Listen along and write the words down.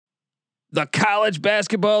The College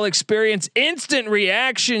Basketball Experience instant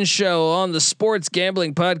reaction show on the Sports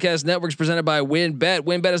Gambling Podcast Network is presented by WynnBET.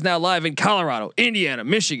 WynnBET is now live in Colorado, Indiana,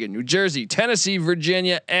 Michigan, New Jersey, Tennessee,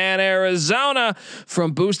 Virginia, and Arizona.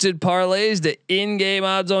 From boosted parlays to in-game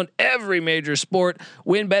odds on every major sport,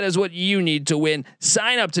 WynnBET is what you need to win.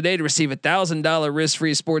 Sign up today to receive $1,000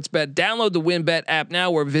 risk-free sports bet. Download the WynnBET app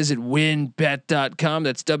now or visit wynnbet.com.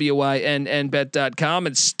 That's WYNNBet.com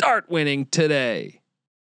and start winning today.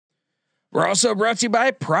 We're also brought to you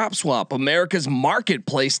by PropSwap, America's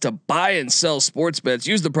marketplace to buy and sell sports bets.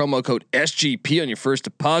 Use the promo code SGP on your first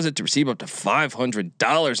deposit to receive up to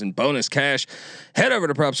 $500 in bonus cash. Head over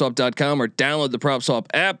to PropSwap.com or download the PropSwap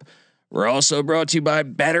app. We're also brought to you by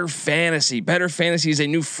Better Fantasy. Better Fantasy is a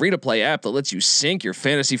new free-to-play app that lets you sync your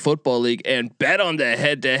fantasy football league and bet on the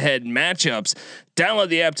head-to-head matchups. Download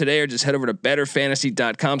the app today or just head over to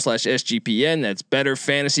betterfantasy.com/SGPN. That's Better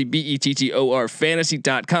Fantasy, BETTOR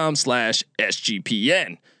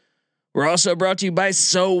fantasy.com/SGPN. We're also brought to you by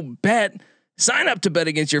SoBet. Sign up to bet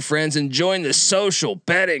against your friends and join the social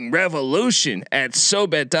betting revolution at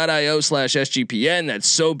SoBet.io/SGPN. That's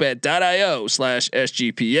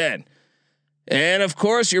SoBet.io/SGPN. And of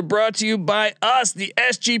course, you're brought to you by us, the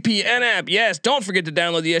SGPN app. Yes, don't forget to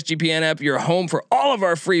download the SGPN app. You're home for all of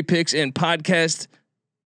our free picks and podcasts.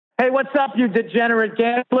 Hey, what's up, you degenerate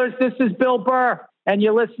gamblers? This is Bill Burr, and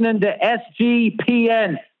you're listening to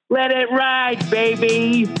SGPN. Let it ride,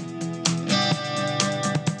 baby.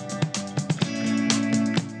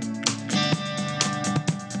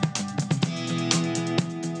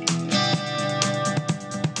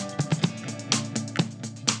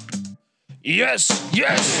 Yes. Woo-wee.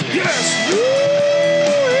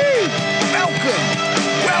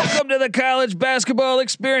 Welcome to the College Basketball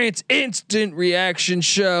Experience instant reaction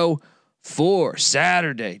show for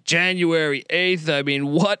Saturday, January 8th. I mean,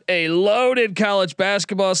 what a loaded college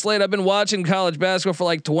basketball slate. I've been watching college basketball for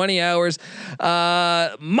like 20 hours.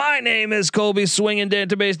 My name is Colby Swinging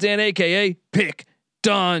Database Dan, aka Pick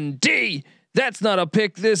Dundee. That's not a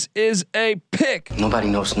pick. This is a pick. Nobody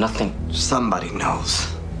knows nothing. Somebody knows.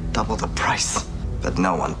 Double the price, but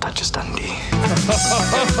no one touches Dundee.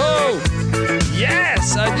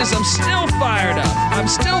 Yes, I'm still fired up. I'm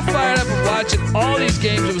still fired up of watching all these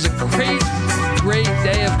games. It was a great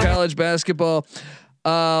day of college basketball.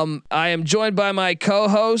 I am joined by my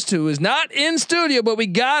co-host, who is not in studio, but we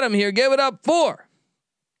got him here. Give it up for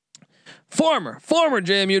former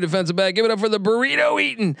JMU defensive back. Give it up for the burrito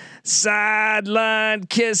eating, sideline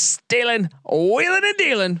kiss stealing, wheeling and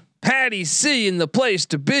dealing, Patty C in the place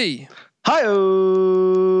to be.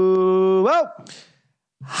 Hi-oh. Well,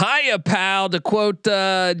 hiya, pal, to quote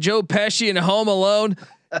Joe Pesci in Home Alone.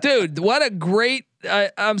 Dude, what a great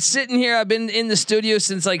I'm sitting here. I've been in the studio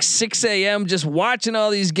since like 6 a.m. just watching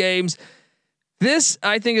all these games. This,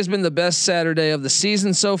 I think, has been the best Saturday of the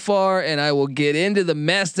season so far, and I will get into the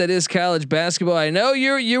mess that is college basketball. I know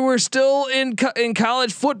you were still in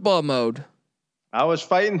college football mode. I was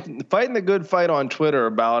fighting the good fight on Twitter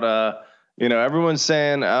about everyone's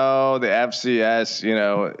saying, oh, the FCS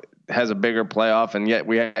has a bigger playoff, and yet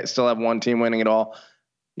we still have one team winning it all.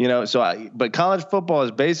 But college football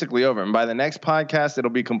is basically over, and by the next podcast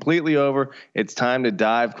it'll be completely over. It's time to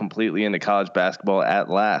dive completely into college basketball at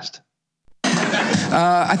last.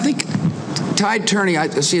 I think tide turning.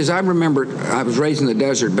 As I remember, I was raised in the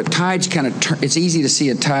desert, but tides kind of it's easy to see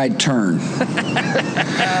a tide turn.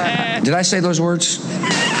 Did I say those words?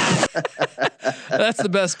 That's the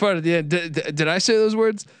best part of the end. Did I say those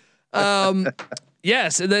words?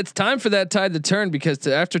 Yes, it's time for that tide to turn, because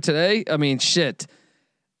after today, I mean, shit.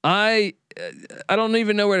 I don't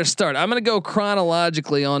even know where to start. I'm gonna go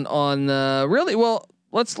chronologically on really well.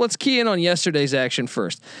 Let's key in on yesterday's action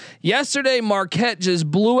first. Yesterday, Marquette just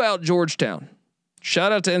blew out Georgetown.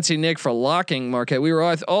 Shout out to NC Nick for locking Marquette. We were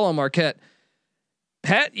all on Marquette.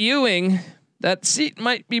 Pat Ewing, that seat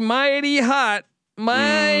might be mighty hot.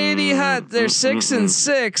 They're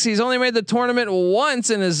 6-6. He's only made the tournament once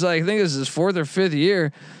in his, I think this is his 4th or 5th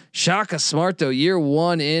year. Shaka Smart though, year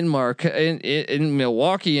 1 in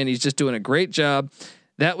Milwaukee, and he's just doing a great job.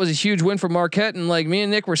 That was a huge win for Marquette, and like me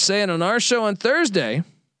and Nick were saying on our show on Thursday,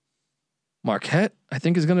 Marquette, I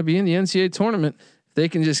think, is going to be in the NCAA tournament if they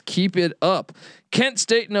can just keep it up. Kent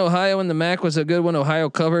State and Ohio in the MAC was a good one.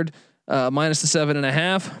 Ohio covered minus the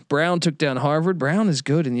 7.5. Brown took down Harvard. Brown is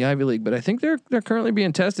good in the Ivy League, but I think they're currently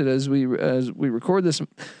being tested as we record this.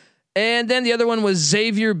 And then the other one was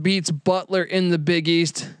Xavier beats Butler in the Big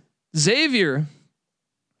East. Xavier,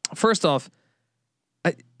 first off,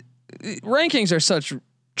 rankings are such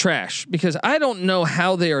trash because I don't know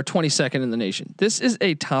how they are 22nd in the nation. This is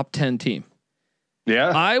a top 10 team. Yeah.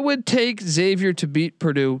 I would take Xavier to beat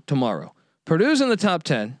Purdue tomorrow. Purdue's in the top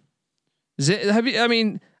 10. Have you? I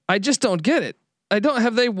mean, I just don't get it.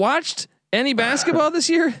 Have they watched any basketball this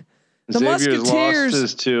year? The Xavier's Musketeers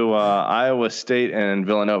losses to Iowa State and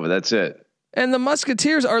Villanova. That's it. And the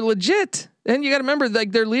Musketeers are legit. And you got to remember,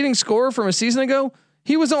 like, their leading scorer from a season ago,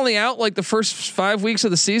 he was only out like the first 5 weeks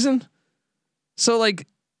of the season. So like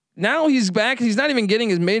now he's back. He's not even getting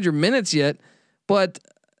his major minutes yet. But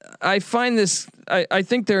I find this. I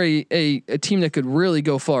think they're a team that could really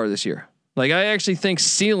go far this year. Like, I actually think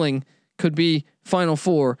ceiling could be Final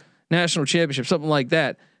Four, national championship, something like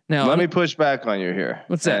that. Now let me push back on you here.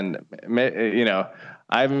 What's that? And you know,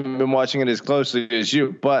 I haven't been watching it as closely as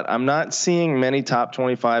you, but I'm not seeing many top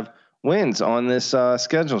 25 wins on this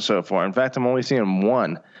schedule so far. In fact, I'm only seeing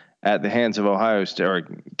one at the hands of Ohio State, or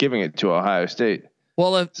giving it to Ohio State.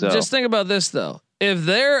 Well, just think about this though. If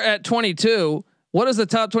they're at 22, what does the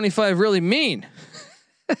top 25 really mean?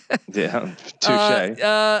 Yeah, touche.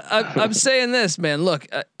 I'm saying this, man. Look,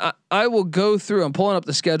 I will go through. I'm pulling up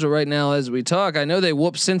the schedule right now as we talk. I know they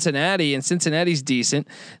whooped Cincinnati, and Cincinnati's decent.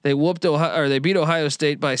 They whooped they beat Ohio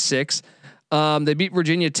State by 6. They beat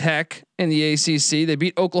Virginia Tech in the ACC. They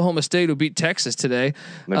beat Oklahoma State, who beat Texas today.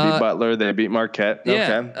 They beat Butler. They beat Marquette. Yeah,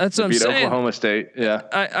 okay. That's what I'm beat saying. Oklahoma State. Yeah.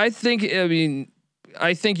 I think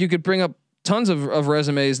you could bring up tons of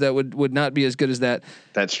resumes that would not be as good as that.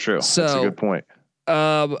 That's true. So, that's a good point.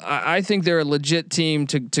 I think they're a legit team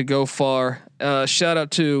to go far. Shout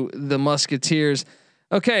out to the Musketeers.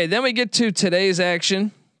 Okay, then we get to today's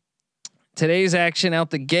action. Today's action out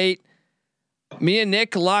the gate. Me and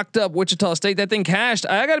Nick locked up Wichita State. That thing cashed.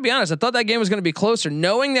 I got to be honest. I thought that game was going to be closer,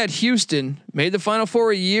 knowing that Houston made the Final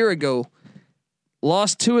Four a year ago,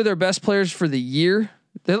 lost 2 of their best players for the year.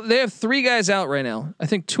 They have 3 guys out right now. I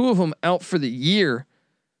think 2 of them out for the year,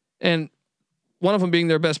 and one of them being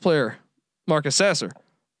their best player, Marcus Sasser.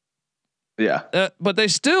 Yeah. But they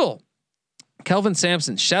still, Kelvin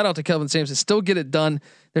Sampson, shout out to Kelvin Sampson, still get it done.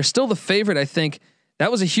 They're still the favorite. I think that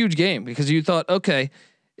was a huge game because you thought, okay,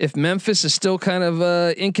 if Memphis is still kind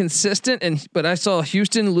of inconsistent, but I saw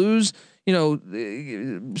Houston lose,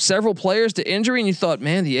 several players to injury, and you thought,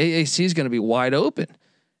 man, the AAC is going to be wide open.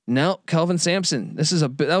 No, Kelvin Sampson.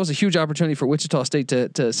 That was a huge opportunity for Wichita State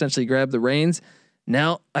to essentially grab the reins.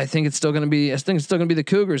 Now I think it's still going to be the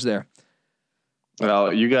Cougars there.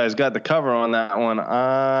 Well, you guys got the cover on that one.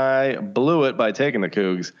 I blew it by taking the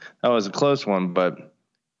Cougs. That was a close one, but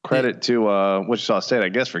credit to Wichita State, I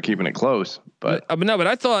guess, for keeping it close. But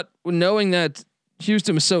I thought, knowing that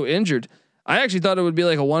Houston was so injured, I actually thought it would be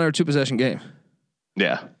like a 1 or 2 possession game.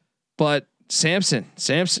 Yeah. But Samson.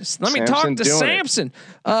 Let me talk to Samson.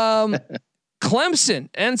 Clemson,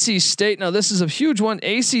 NC State. Now this is a huge one.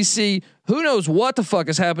 ACC. Who knows what the fuck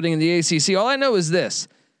is happening in the ACC? All I know is this: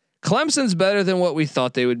 Clemson's better than what we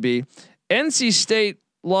thought they would be. NC State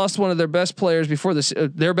lost one of their best players before this.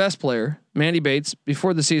 Their best player, Mandy Bates,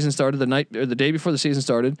 before the season started. The day before the season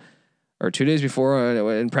started, or 2 days before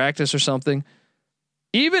in practice or something.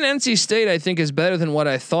 Even NC State, I think, is better than what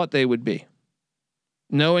I thought they would be,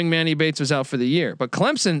 knowing Manny Bates was out for the year. But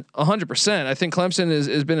Clemson, 100%. I think Clemson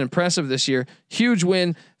has been impressive this year. Huge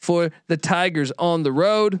win for the Tigers on the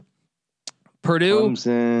road. Purdue.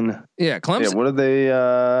 Clemson. Yeah, Clemson. Yeah, what are they?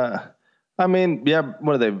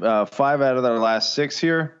 What are they? 5 out of their last 6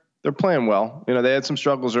 here. They're playing well. They had some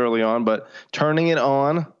struggles early on, but turning it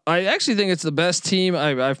on. I actually think it's the best team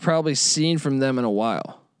I've probably seen from them in a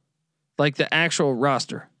while. Like the actual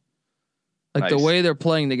roster. Like nice. The way they're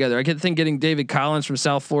playing together. I think getting David Collins from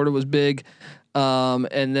South Florida was big.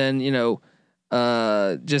 And then,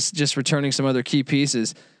 just returning some other key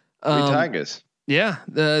pieces. Tigers. Yeah.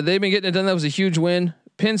 They've been getting it done. That was a huge win.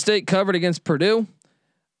 Penn State covered against Purdue.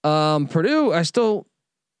 Purdue,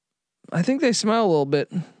 I think they smile a little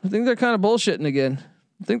bit. I think they're kind of bullshitting again.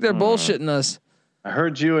 I think they're bullshitting us. I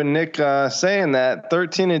heard you and Nick saying that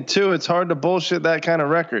 13-2, it's hard to bullshit that kind of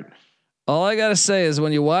record. All I got to say is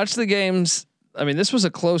when you watch the games, I mean, this was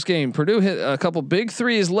a close game. Purdue hit a couple big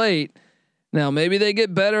threes late. Now, maybe they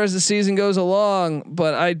get better as the season goes along,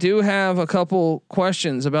 but I do have a couple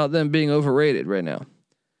questions about them being overrated right now.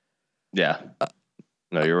 Yeah.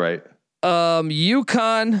 No, you're right.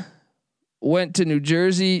 UConn went to New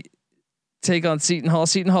Jersey, take on Seton Hall.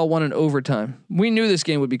 Seton Hall won in overtime. We knew this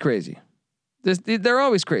game would be crazy. They're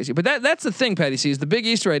always crazy, but that's the thing, Patty C, is the Big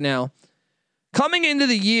East right now. Coming into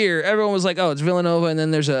the year, everyone was like, "Oh, it's Villanova," and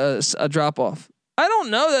then there's a drop off. I don't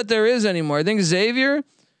know that there is anymore. I think Xavier,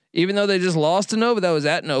 even though they just lost to Nova, that was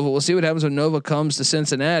at Nova. We'll see what happens when Nova comes to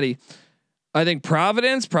Cincinnati. I think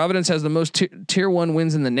Providence has the most tier 1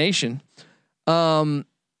 wins in the nation.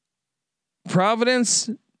 Providence,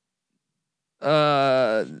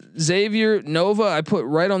 Xavier, Nova, I put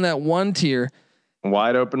right on that 1 tier.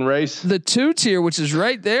 Wide open race. The 2 tier, which is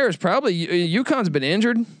right there, is probably UConn's been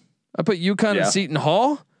injured. I put UConn and Seton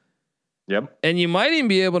Hall. Yep. And you might even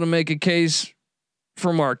be able to make a case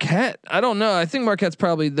for Marquette. I don't know. I think Marquette's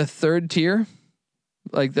probably the 3rd tier,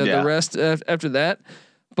 like the rest after that.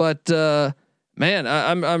 But man,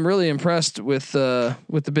 I'm really impressed with the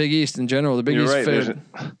Big East in general. The Big East fared.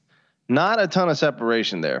 Not a ton of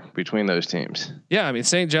separation there between those teams. Yeah, I mean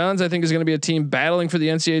St. John's I think is going to be a team battling for the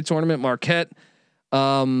NCAA tournament. Marquette,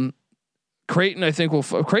 Creighton I think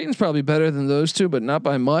Creighton's probably better than those two, but not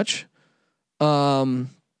by much.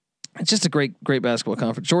 It's just a great basketball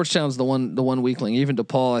conference. Georgetown's the one weakling. Even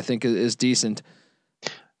DePaul I think is decent.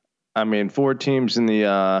 I mean 4 teams in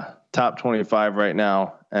the top 25 right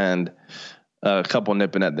now, and a couple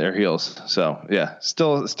nipping at their heels. So yeah,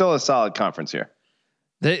 still a solid conference here.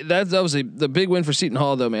 That was the big win for Seton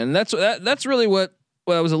Hall though, man. And that's really what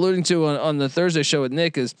I was alluding to on the Thursday show with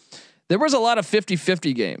Nick is there was a lot of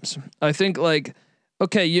 50-50 games. I think like,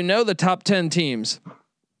 okay, the top 10 teams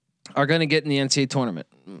are going to get in the NCAA tournament.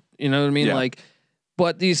 You know what I mean? Yeah. Like,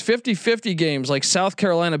 but these 50-50 games, like South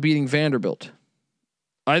Carolina beating Vanderbilt,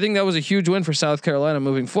 I think that was a huge win for South Carolina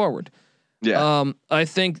moving forward. Yeah. I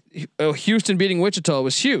think Houston beating Wichita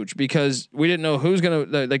was huge because we didn't know who's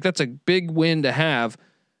going to like, that's a big win to have.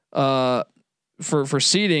 For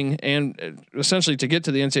seeding and essentially to get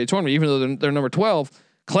to the NCAA tournament, even though they're number 12,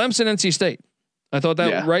 Clemson, NC State. I thought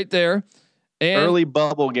that right there. And early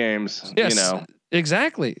bubble games, yes,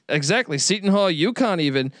 exactly. Seton Hall, UConn,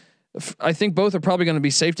 even I think both are probably going to be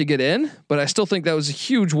safe to get in, but I still think that was a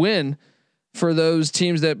huge win for those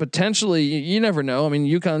teams that potentially you never know. I mean,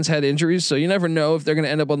 UConn's had injuries, so you never know if they're going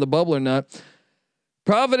to end up on the bubble or not.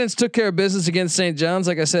 Providence took care of business against St. John's.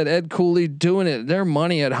 Like I said, Ed Cooley doing it. Their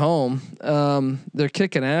money at home. They're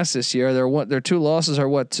kicking ass this year. Their 2 losses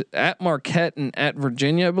are at Marquette and at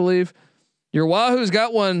Virginia, I believe. Your Wahoo's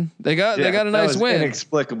got one. They got a nice win.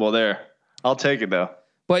 Inexplicable there. I'll take it though.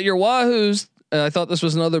 But your Wahoo's, I thought this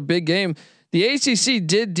was another big game. The ACC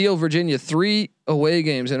did deal Virginia 3 away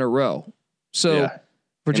games in a row. So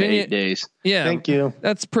Virginia, in 8 days. Yeah, thank you.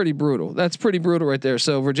 That's pretty brutal. Right there.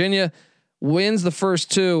 So Virginia wins the first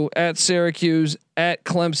 2 at Syracuse, at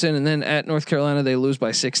Clemson, and then at North Carolina. They lose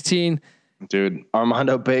by 16. Dude,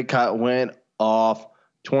 Armando Bacot went off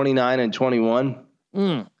 29 and 21.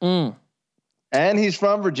 And he's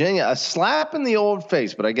from Virginia. A slap in the old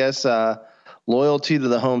face, but I guess loyalty to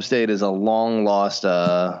the home state is a long lost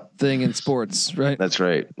thing in sports, right? That's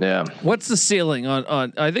right. Yeah. What's the ceiling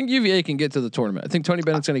on I think UVA can get to the tournament. I think Tony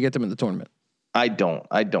Bennett's going to get them in the tournament. I don't.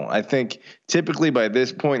 I think typically by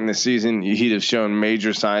this point in the season, he'd have shown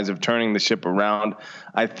major signs of turning the ship around.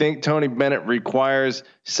 I think Tony Bennett requires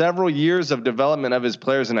several years of development of his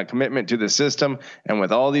players and a commitment to the system. And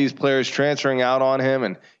with all these players transferring out on him,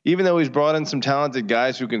 and even though he's brought in some talented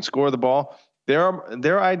guys who can score the ball,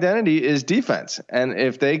 their identity is defense. And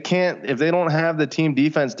if they don't have the team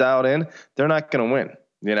defense dialed in, they're not going to win,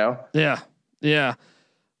 Yeah.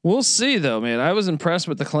 We'll see though, man. I was impressed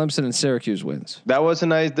with the Clemson and Syracuse wins. Those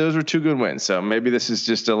were 2 good wins. So maybe this is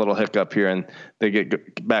just a little hiccup here and they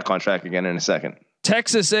get back on track again in a second.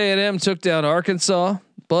 Texas A&M took down Arkansas.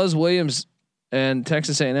 Buzz Williams and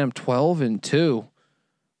Texas A&M 12-2.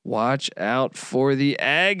 Watch out for the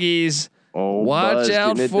Aggies. Watch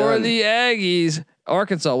out for the Aggies.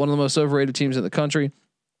 Arkansas, one of the most overrated teams in the country.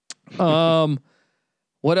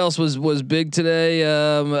 What else was big today?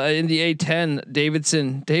 In the A10,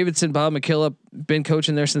 Davidson, Bob McKillop, been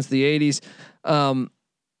coaching there since the 80s.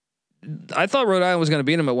 I thought Rhode Island was going to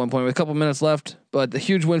beat him at one point with a couple minutes left, but the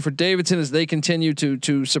huge win for Davidson as they continue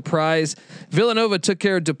to surprise. Villanova took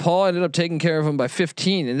care of DePaul, ended up taking care of them by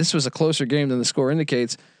 15, and this was a closer game than the score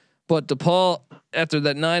indicates. But DePaul, after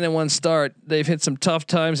that 9-1 start, they've hit some tough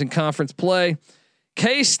times in conference play.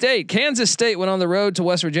 Kansas State went on the road to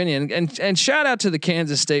West Virginia, and shout out to the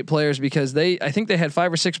Kansas State players because I think they had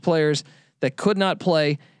 5 or 6 players that could not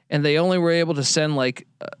play, and they only were able to send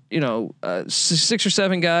 6 or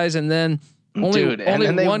 7 guys, and then only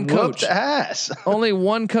one coach. Only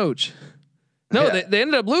one coach. No, they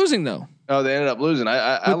ended up losing though. Oh, they ended up losing.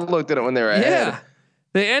 I looked at it when they were ahead. Yeah.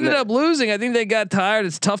 They ended up losing. I think they got tired.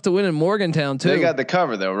 It's tough to win in Morgantown too. They got the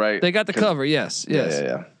cover though, right? They got the cover. Yes.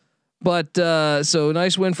 Yeah. But so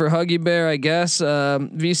nice win for Huggy Bear, I guess.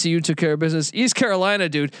 VCU took care of business. East Carolina,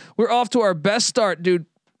 dude, we're off to our best start, dude.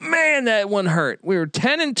 Man, that one hurt. We were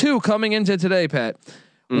 10-2 coming into today, Pat.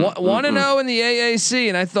 1-0 in the AAC,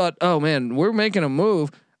 and I thought, oh man, we're making a move.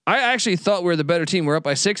 I actually thought we were the better team. We're up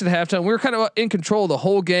by 6 at halftime. We were kind of in control the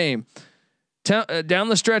whole game. Down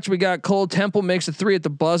the stretch, we got Cole Temple makes a 3 at the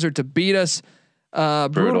buzzer to beat us.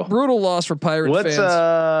 Brutal loss for Pirate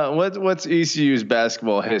fans. What's ECU's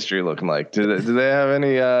basketball history looking like? Do they have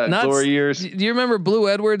any glory years? Do you remember Blue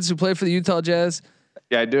Edwards, who played for the Utah Jazz?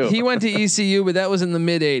 Yeah, I do. He went to ECU, but that was in the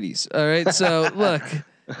mid '80s. All right, so look,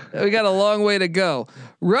 we got a long way to go.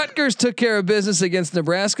 Rutgers took care of business against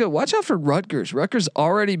Nebraska. Watch out for Rutgers. Rutgers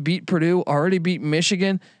already beat Purdue, already beat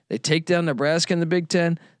Michigan. They take down Nebraska in the Big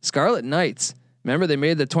Ten. Scarlet Knights. Remember, they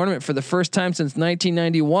made the tournament for the first time since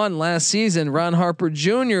 1991 last season. Ron Harper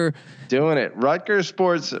Jr. doing it. Rutgers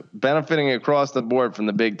sports benefiting across the board from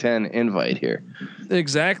the Big Ten invite here.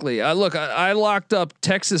 Exactly. I locked up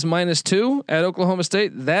Texas -2 at Oklahoma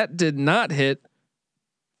State. That did not hit.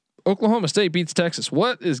 Oklahoma State beats Texas.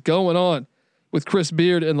 What is going on with Chris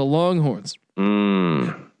Beard and the Longhorns?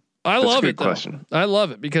 I love it. Question. I love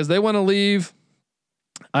it because they want to leave.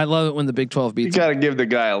 I love it when the Big 12 beats. You got to give the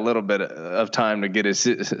guy a little bit of time to get his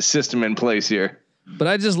system in place here. But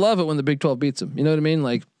I just love it when the Big 12 beats him. You know what I mean?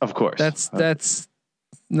 Like, of course. That's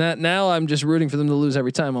not, now I'm just rooting for them to lose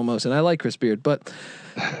every time almost. And I like Chris Beard, but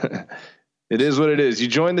it is what it is. You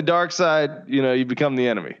join the dark side, you become the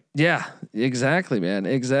enemy. Yeah, exactly, man.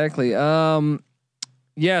 Exactly.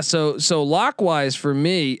 Yeah. So lock-wise for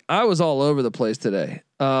me, I was all over the place today.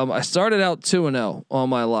 I started out 2-0 on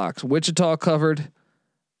my locks. Wichita covered.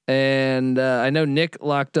 And I know Nick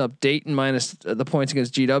locked up Dayton minus the points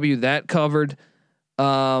against GW. That covered.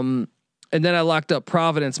 And then I locked up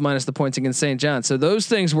Providence minus the points against St. John. So those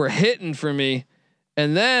things were hitting for me.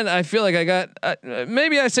 And then I feel like I got,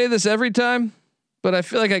 maybe I say this every time, but I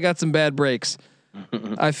feel like I got some bad breaks.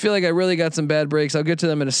 I feel like I really got some bad breaks. I'll get to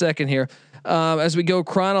them in a second here. As we go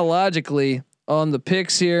chronologically on the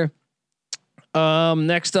picks here.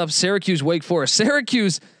 Next up, Syracuse, Wake Forest.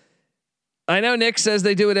 Syracuse, I know Nick says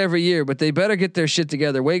they do it every year, but they better get their shit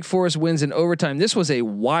together. Wake Forest wins in overtime. This was a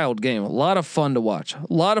wild game. A lot of fun to watch.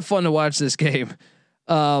 This game.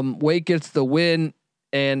 Wake gets the win,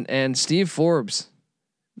 and Steve Forbes.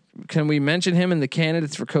 Can we mention him in the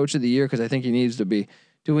candidates for Coach of the Year? Because I think he needs to be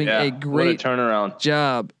doing a great turnaround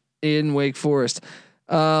job in Wake Forest.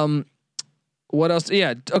 What else?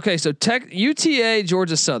 Yeah. Okay. So UTA,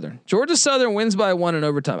 Georgia Southern. Georgia Southern wins by 1 in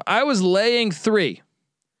overtime. I was laying 3.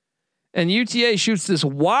 And UTA shoots this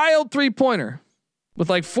wild 3-pointer with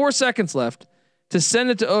like 4 seconds left to send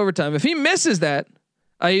it to overtime. If he misses that,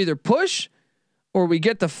 I either push or we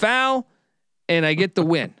get the foul and I get the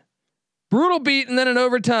win. Brutal beat, and then in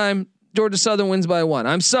overtime, Georgia Southern wins by 1.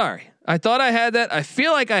 I'm sorry. I thought I had that. I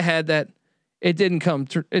feel like I had that. It didn't come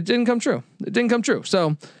true. It didn't come true.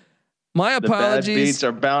 So my apologies. The bad beats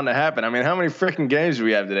are bound to happen. I mean, how many freaking games do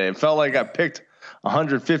we have today? It felt like I picked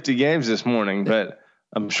 150 games this morning, but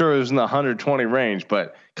I'm sure it was in the 120 range,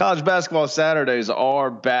 but college basketball Saturdays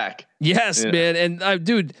are back. Yes, man. And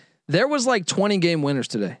dude, there was like 20 game winners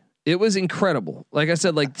today. It was incredible. Like I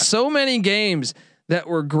said, like so many games that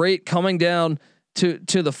were great coming down to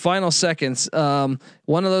the final seconds. One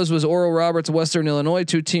of those was Oral Roberts, Western Illinois,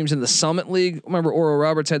 2 teams in the Summit League. Remember Oral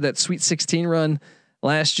Roberts had that Sweet 16 run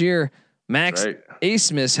last year. Max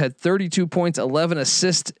Asmus had 32 points, 11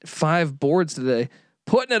 assists, 5 boards today,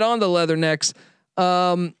 putting it on the Leathernecks.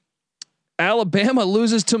 Alabama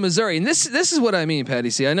loses to Missouri, and this is what I mean,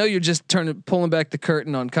 Patty C. I know you're just pulling back the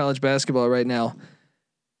curtain on college basketball right now.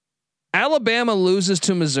 Alabama loses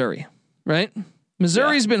to Missouri, right?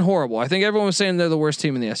 Missouri's been horrible. I think everyone was saying they're the worst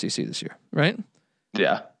team in the SEC this year, right?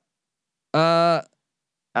 Yeah.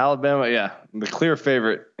 Alabama, the clear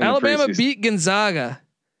favorite. Alabama beat Gonzaga.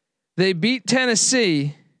 They beat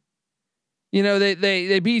Tennessee.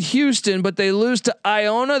 They beat Houston, but they lose to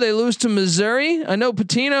Iona. They lose to Missouri. I know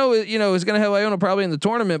Patino, is going to have Iona probably in the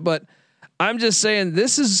tournament, but I'm just saying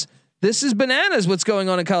this is bananas. What's going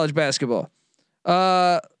on in college basketball?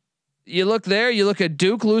 You look there. You look at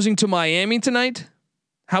Duke losing to Miami tonight.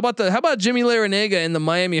 How about Jimmy Larinaga and the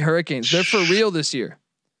Miami Hurricanes? They're for real this year.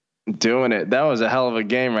 Doing it. That was a hell of a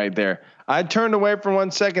game right there. I turned away for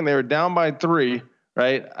 1 second. They were down by 3.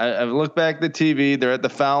 Right. I looked back at the TV. They're at the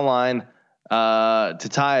foul line to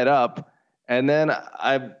tie it up, and then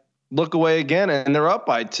I look away again, and they're up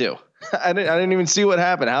by 2. I didn't even see what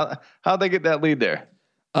happened. How'd they get that lead there?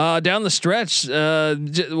 Down the stretch.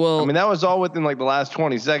 Well, I mean, that was all within like the last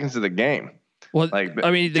 20 seconds of the game. Well,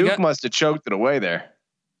 Duke must have choked it away there.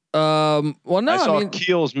 Well, no, I saw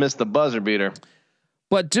Keels miss the buzzer beater.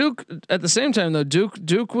 But Duke, at the same time though,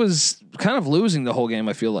 Duke was kind of losing the whole game.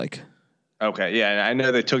 I feel like. Okay, yeah, I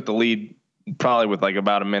know they took the lead probably with like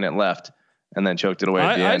about a minute left, and then choked it away.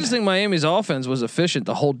 I just think Miami's offense was efficient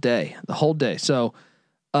the whole day. So,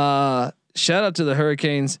 shout out to the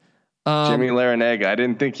Hurricanes. Jimmy Larinaga. I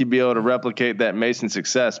didn't think he'd be able to replicate that Mason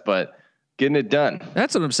success, but getting it done.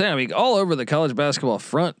 That's what I'm saying. I mean, all over the college basketball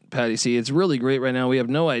front, Patty C. It's really great right now. We have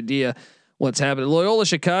no idea what's happening. Loyola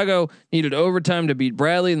Chicago needed overtime to beat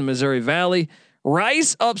Bradley in the Missouri Valley.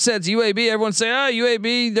 Rice upsets UAB. Everyone say,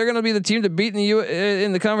 UAB, they're going to be the team to beat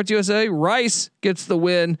in the Conference USA. Rice gets the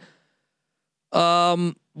win.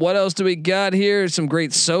 What else do we got here? Some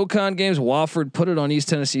great SoCon games. Wofford put it on East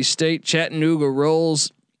Tennessee State. Chattanooga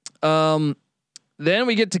rolls. Then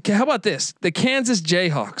we get to, how about this? The Kansas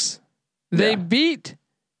Jayhawks. They beat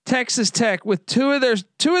Texas Tech with two of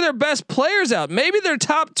their best players out. Maybe their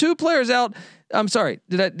top 2 players out. I'm sorry.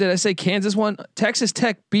 Did I say Kansas won? Texas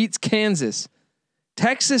Tech beats Kansas.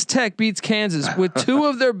 Texas Tech beats Kansas with 2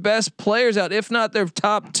 of their best players out, if not their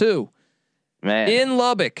top 2. Man. In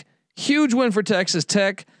Lubbock. Huge win for Texas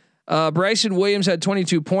Tech. Bryson Williams had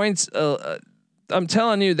 22 points. I'm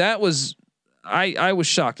telling you, that was, I was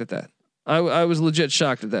shocked at that. I was legit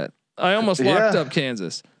shocked at that. I almost locked up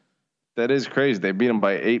Kansas. That is crazy. They beat them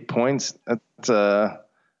by 8 points. That's a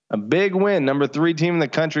big win. Number 3 team in the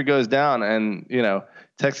country goes down, and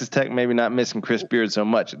Texas Tech maybe not missing Chris Beard so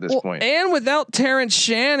much at this point. And without Terrence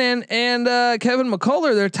Shannon and Kevin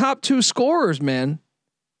McCullough, their top 2 scorers, man,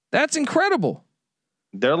 that's incredible.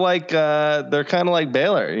 They're like they're kind of like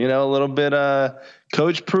Baylor, a little bit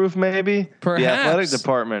coach proof maybe. Perhaps. The athletic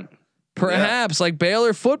department. Perhaps like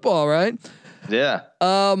Baylor football, right? Yeah.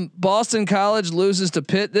 Boston College loses to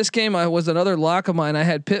Pitt. This game was another lock of mine. I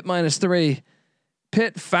had Pitt -3.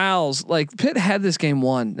 Pitt fouls. Like Pitt had this game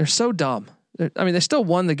won. They're so dumb. They still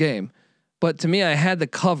won the game, but to me, I had the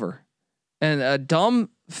cover, and a dumb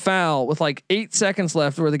foul with like 8 seconds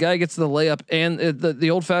left, where the guy gets the layup and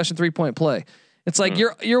the old fashioned 3-point play. It's like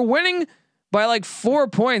you're winning by like 4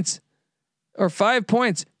 points or 5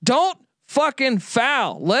 points. Don't fucking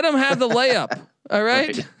foul. Let him have the layup. All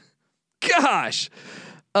right. Gosh.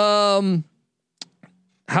 How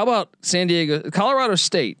about San Diego? Colorado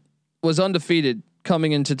State was undefeated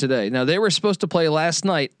coming into today. Now they were supposed to play last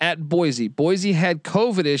night at Boise. Boise had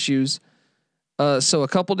COVID issues. So a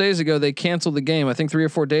couple days ago they canceled the game, I think 3 or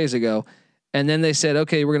 4 days ago. And then they said,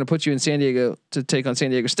 okay, we're going to put you in San Diego to take on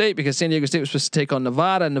San Diego State, because San Diego State was supposed to take on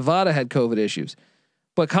Nevada. Nevada had COVID issues,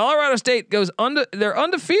 but Colorado State they're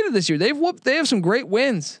undefeated this year. They have some great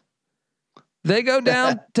wins. They go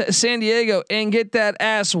down to San Diego and get that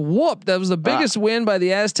ass whooped. That was the biggest win by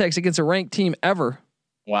the Aztecs against a ranked team ever.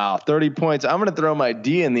 Wow. 30 points. I'm going to throw my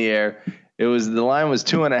D in the air. The line was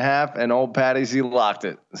 2.5 and old Patty Z locked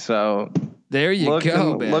it. So there you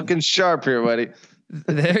go, man. Looking sharp here, buddy.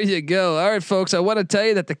 There you go. All right, folks. I want to tell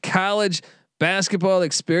you that the college basketball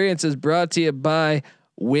experience is brought to you by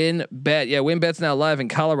WinBet. Yeah, WinBet's now live in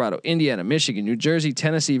Colorado, Indiana, Michigan, New Jersey,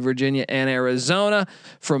 Tennessee, Virginia, and Arizona.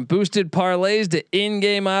 From boosted parlays to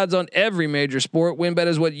in-game odds on every major sport, WinBet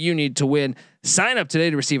is what you need to win. Sign up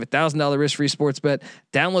today to receive a $1,000 risk-free sports bet.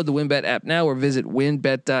 Download the WinBet app now or visit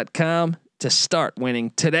winbet.com to start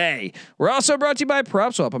winning today. We're also brought to you by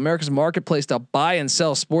PropSwap, America's marketplace to buy and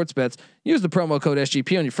sell sports bets. Use the promo code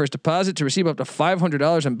SGP on your first deposit to receive up to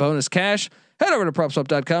 $500 in bonus cash. Head over to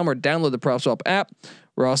PropSwap.com or download the PropSwap app.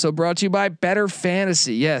 We're also brought to you by Better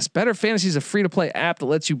Fantasy. Yes, Better Fantasy is a free-to-play app that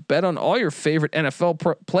lets you bet on all your favorite NFL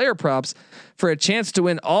player props for a chance to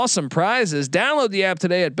win awesome prizes. Download the app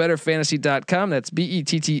today at betterfantasy.com. That's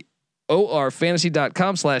BETTOR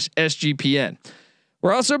fantasy.com/SGPN.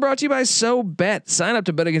 We're also brought to you by SoBet. Sign up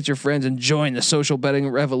to bet against your friends and join the social betting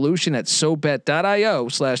revolution at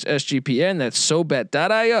SoBet.io/SGPN. That's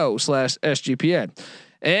SoBet.io/SGPN.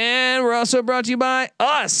 And we're also brought to you by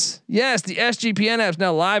us. Yes, the SGPN app is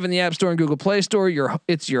now live in the App Store and Google Play Store.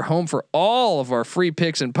 It's your home for all of our free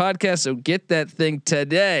picks and podcasts. So get that thing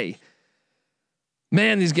today.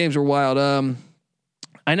 Man, these games were wild.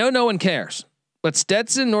 I know no one cares, but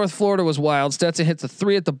Stetson, North Florida was wild. Stetson hits a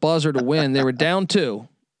 3 at the buzzer to win. They were down 2.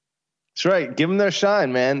 That's right. Give them their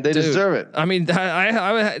shine, man. They deserve it. I mean,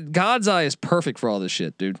 I God's eye is perfect for all this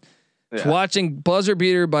shit, dude. Yeah. Watching buzzer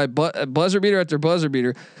beater by buzzer beater after buzzer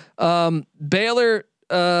beater. Baylor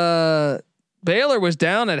was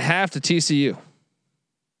down at half to TCU,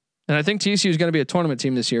 and I think TCU is going to be a tournament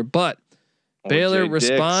team this year. But Baylor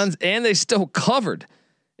responds, and they still covered.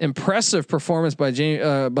 Impressive performance by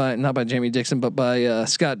not by Jamie Dixon, but by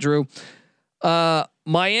Scott Drew.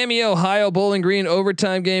 Miami, Ohio, Bowling Green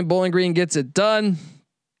overtime game. Bowling Green gets it done.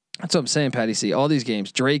 That's what I'm saying, Patty C. All these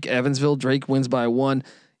games. Drake, Evansville. Drake wins by 1.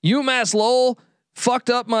 UMass Lowell fucked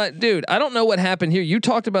up my dude. I don't know what happened here. You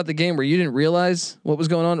talked about the game where you didn't realize what was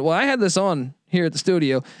going on. Well, I had this on here at the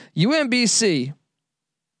studio. UMBC.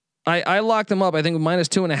 I locked them up. I think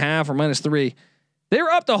 -2.5 or -3. They were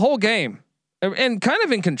up the whole game. and kind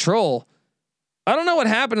of in control. I don't know what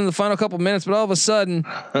happened in the final couple minutes, but all of a sudden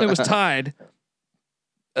it was tied.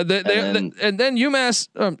 And then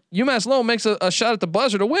UMass Lowell makes a shot at the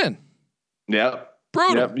buzzer to win. Yep.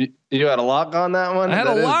 Brutal. Yep. You had a lock on that one. I had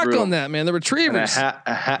a lock on that, man. The Retrievers. And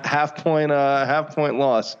a half point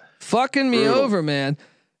loss. Fucking me over, man.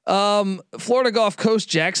 Florida Gulf Coast,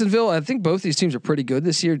 Jacksonville. I think both these teams are pretty good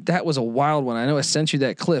this year. That was a wild one. I know I sent you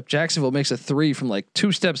that clip. Jacksonville makes a 3 from like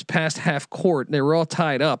 2 steps past half court. They were all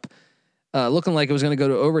tied up, looking like it was going to go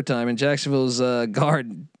to overtime. And Jacksonville's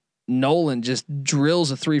guard Nolan just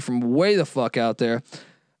drills a 3 from way the fuck out there.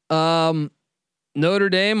 Notre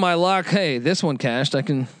Dame, my lock. Hey, this one cashed. I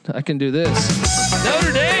can do this.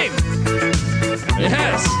 Notre Dame.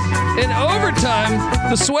 Yes. In overtime,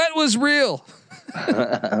 the sweat was real.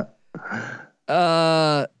 It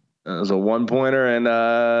was a 1-pointer and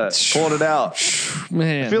pulled it out.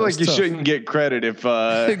 Man, I feel like you tough. shouldn't get credit if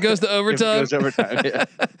it goes to overtime. If it goes overtime. Yeah.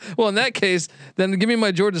 Well, in that case, then give me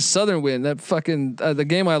my Georgia Southern win. That fucking the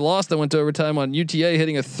game I lost, I went to overtime on UTA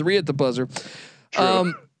hitting a 3 at the buzzer.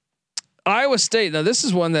 True. Iowa State. Now this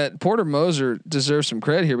is one that Porter Moser deserves some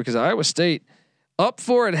credit here because Iowa State up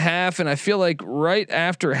 4 at half, and I feel like right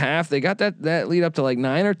after half they got that lead up to like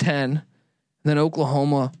 9 or 10. Then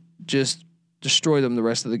Oklahoma just destroyed them the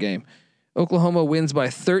rest of the game. Oklahoma wins by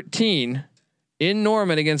 13 in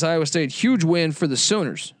Norman against Iowa State. Huge win for the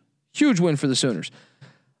Sooners.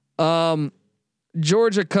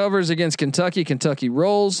 Georgia covers against Kentucky. Kentucky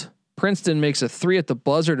rolls. Princeton makes a 3 at the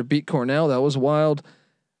buzzer to beat Cornell. That was wild.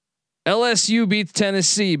 LSU beats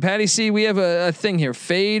Tennessee. Patty C, we have a thing here.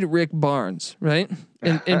 Fade Rick Barnes, right?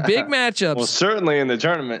 In big matchups. Well, certainly in the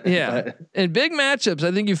tournament. Yeah. In big matchups,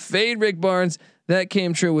 I think you fade Rick Barnes. That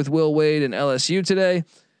came true with Will Wade and LSU today.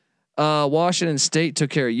 Washington State took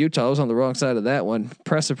care of Utah. I was on the wrong side of that one.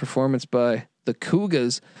 Impressive performance by the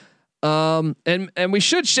Cougars. And we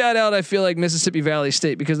should shout out, I feel like, Mississippi Valley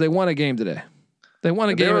State because they won a game today. They won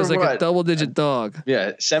a game as like a double-digit dog.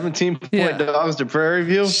 Yeah, 17-point dogs to Prairie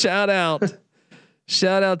View. Shout out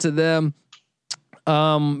to them.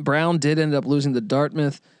 Brown did end up losing to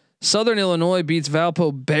Dartmouth. Southern Illinois beats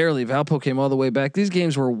Valpo barely. Valpo came all the way back. These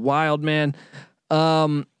games were wild, man.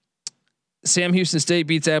 Sam Houston State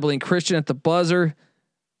beats Abilene Christian at the buzzer.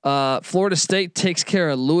 Florida State takes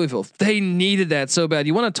care of Louisville. They needed that so bad.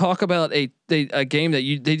 You want to talk about a game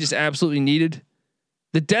that they just absolutely needed?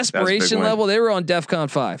 The desperation level, they were on DEFCON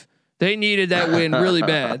 5. They needed that win really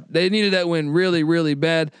bad. They needed that win really, really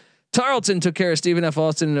bad. Tarleton took care of Stephen F.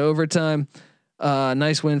 Austin in overtime.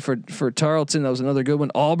 Nice win for Tarleton. That was another good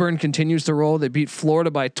one. Auburn continues to roll. They beat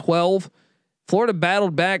Florida by 12. Florida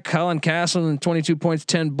battled back. Colin Castleton 22 points,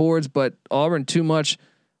 10 boards, but Auburn too much.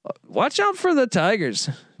 Watch out for the Tigers.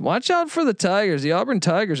 The Auburn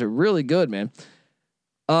Tigers are really good, man.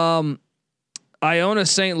 Iona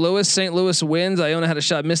St. Louis wins. Iona had a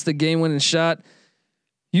shot, missed the game winning shot.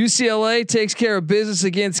 UCLA takes care of business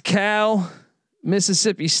against Cal.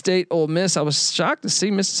 Mississippi State, Ole Miss. I was shocked to see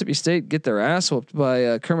Mississippi State get their ass whooped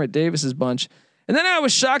by Kermit Davis's bunch. And then I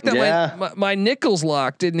was shocked that my Nichols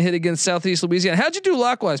lock didn't hit against Southeast Louisiana. How'd you do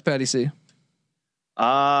lock-wise, Patty C?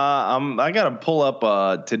 I got to pull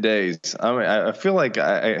up today's. I mean, I feel like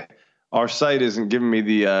our site isn't giving me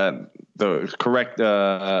the correct.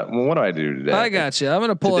 Well, what do I do today? I got you. I'm going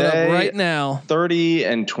to pull it up right now. 30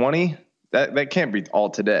 and 20. That can't be all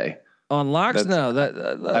today. On locks?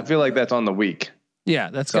 No, I feel like that's on the week. Yeah,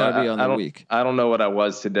 that's got to be on the week. I don't know what I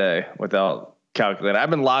was today without calculating. I've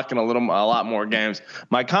been locking a lot more games.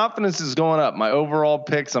 My confidence is going up. My overall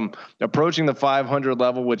picks, I'm approaching the 500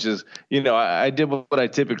 level, which is, I did what I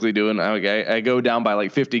typically do, and I go down by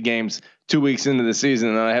like 50 games 2 weeks into the season,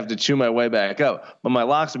 and I have to chew my way back up. But my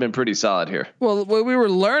locks have been pretty solid here. Well, we were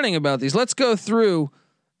learning about these. Let's go through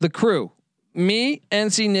the crew. Me,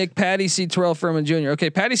 NC Nick, Patty C, Terrell Furman Jr. Okay,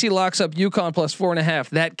 Patty C locks up UConn plus 4.5.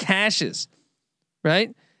 That cashes,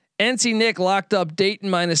 right? NC Nick locked up Dayton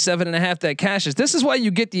minus 7.5. That cashes. This is why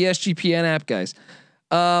you get the SGPN app, guys.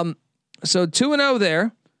 So 2-0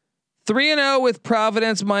 there, 3-0 with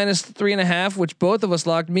Providence minus 3.5, which both of us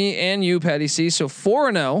locked. Me and you, Patty C. So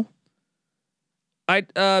 4-0.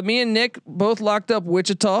 Me and Nick both locked up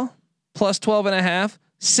Wichita plus 12.5.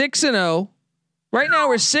 6-0. Right now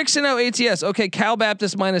we're 6-0 ATS. Okay, Cal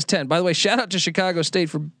Baptist minus 10. By the way, shout out to Chicago State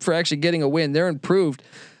for actually getting a win. They're improved.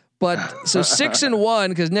 But so 6-1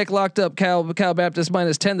 because Nick locked up Cal Baptist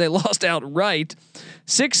minus 10. They lost outright.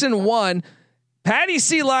 6-1. Patty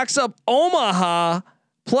C locks up Omaha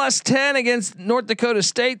plus 10 against North Dakota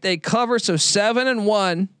State. They cover, so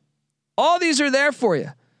 7-1. All these are there for you.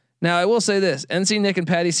 Now I will say this: NC Nick and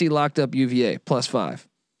Patty C locked up UVA plus 5.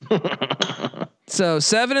 So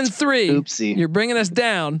 7-3. Oopsie. You're bringing us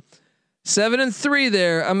down. 7-3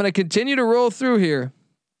 there. I'm going to continue to roll through here.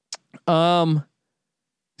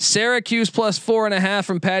 Syracuse plus 4.5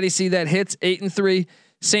 from Patty C. That hits 8-3.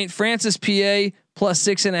 St. Francis, PA plus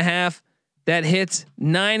 6.5. That hits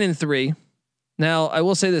 9-3. Now I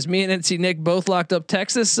will say this: me and NC Nick both locked up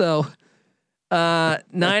Texas, so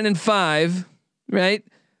 9-5. Right?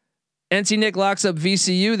 NC Nick locks up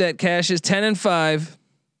VCU. That cashes 10-5.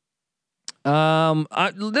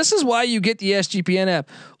 This is why you get the SGPN app.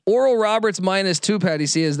 Oral Roberts -2, Patty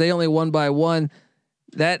C, as they only won by 1.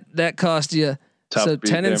 That cost you. Tough So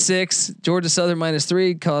beat 10-6. Georgia Southern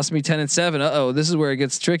 -3 cost me 10-7. This is where it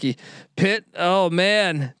gets tricky. Pitt, oh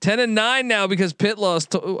man, 10-9 now because Pitt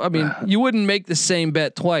lost. I mean, you wouldn't make the same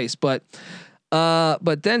bet twice, but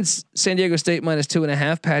then San Diego State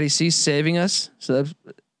 -2.5. Patty C saving us. So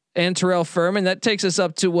and Terrell Furman, that takes us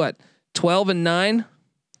up to what? 12-9.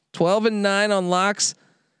 12-9 on locks.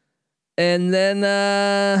 And then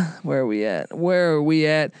where are we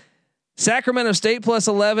at? Sacramento State plus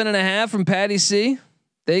 11.5 from Patty C.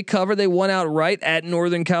 They covered. They won outright at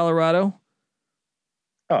Northern Colorado.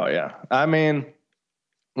 Oh yeah. I mean,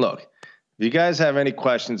 look, if you guys have any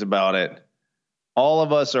questions about it, all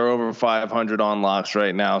of us are over 500 on locks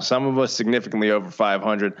right now. Some of us significantly over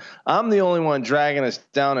 500. I'm the only one dragging us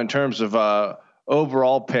down in terms of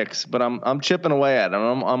overall picks, but I'm chipping away at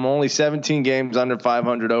them. I'm only 17 games under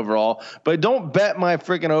 500 overall, but don't bet my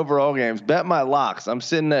freaking overall games. Bet my locks. I'm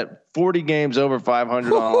sitting at 40 games over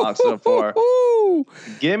 500 on locks so far.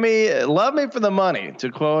 Love me for the money, to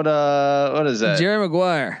quote what is that? Jerry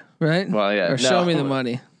Maguire, right? Well, yeah. Or show me the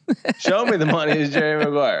money. Show me the money is Jerry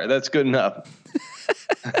Maguire. That's good enough.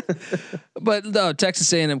 But no,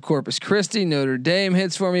 Texas A&M, Corpus Christi, Notre Dame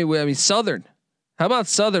hits for me. I mean, Southern. How about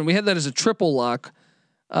Southern? We had that as a triple lock.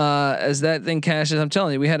 As that thing cashes, I'm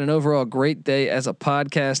telling you, we had an overall great day as a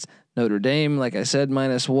podcast. Notre Dame, like I said,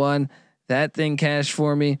 -1. That thing cashed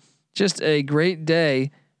for me. Just a great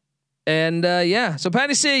day. And yeah, so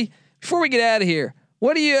Patty C, before we get out of here,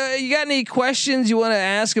 what do you got any questions you want to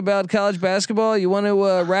ask about college basketball? You want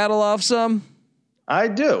to rattle off some? I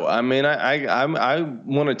do. I mean, I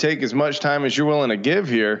want to take as much time as you're willing to give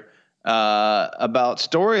here about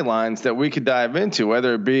storylines that we could dive into,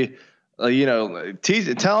 whether it be,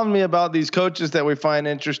 telling me about these coaches that we find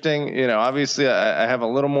interesting. Obviously I have a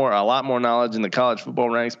lot more knowledge in the college football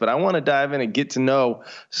ranks, but I want to dive in and get to know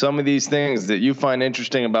some of these things that you find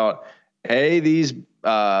interesting about these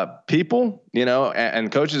people,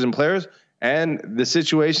 and coaches and players, and the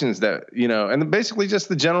situations that, and basically just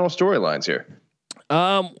the general storylines here.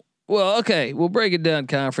 Well, okay, we'll break it down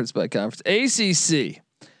conference by conference. ACC.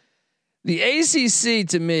 The ACC,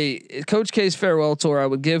 to me, Coach K's farewell tour, I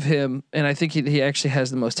would give him, and I think he actually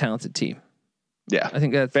has the most talented team. Yeah, I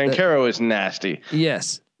think that's Banchero is nasty.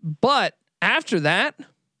 Yes, but after that,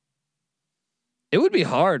 it would be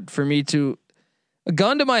hard for me to, a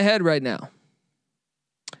gun to my head right now.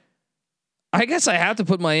 I guess I have to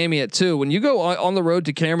put Miami at 2. When you go on the road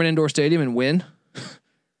to Cameron Indoor Stadium and win,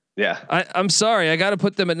 yeah, I'm sorry, I got to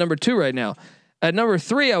put them at number 2 right now. At number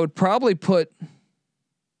 3, I would probably put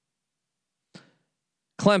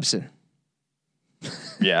Clemson.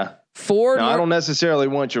 Yeah. 4. Now, I don't necessarily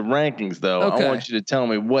want your rankings though. Okay. I want you to tell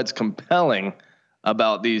me what's compelling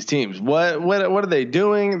about these teams. What are they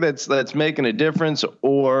doing that's making a difference,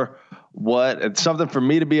 or what? It's something for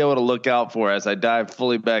me to be able to look out for as I dive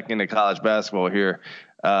fully back into college basketball here,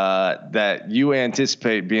 that you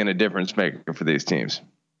anticipate being a difference maker for these teams.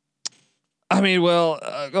 I mean, well,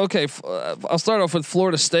 okay. I'll start off with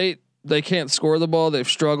Florida State. They can't score the ball. They've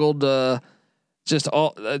struggled.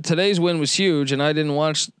 Today's win was huge, and I didn't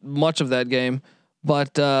watch much of that game,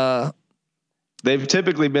 but they've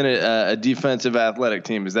typically been a defensive athletic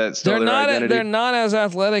team. Is that still their identity? They're not as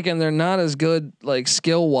athletic, and they're not as good, like,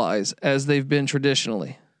 skill wise, as they've been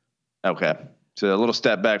traditionally. Okay, so a little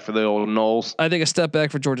step back for the old Noles. I think a step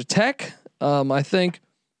back for Georgia Tech. I think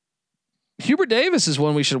Hubert Davis is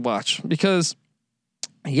one we should watch, because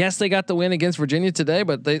yes, they got the win against Virginia today,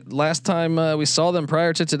 but last time we saw them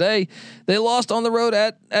prior to today, they lost on the road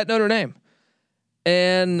at Notre Dame,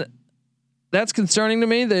 and that's concerning to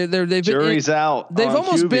me. They've jury's out. They've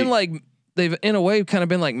almost QB. been like, they've in a way kind of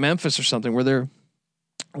been like Memphis or something, where they're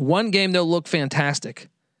one game they'll look fantastic,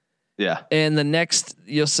 yeah, and the next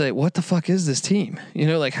you'll say, what the fuck is this team?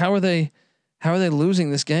 Like how are they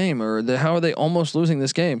losing this game, or how are they almost losing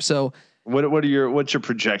this game? So. What's your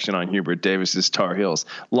projection on Hubert Davis's Tar Heels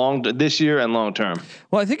this year and long term?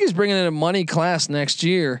 Well, I think he's bringing in a money class next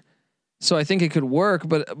year, so I think it could work.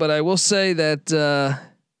 But I will say that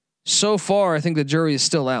so far, I think the jury is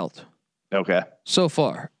still out. Okay. so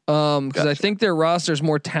far. Because I think their roster is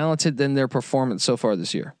more talented than their performance so far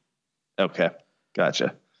this year. Okay.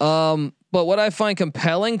 Gotcha. But what I find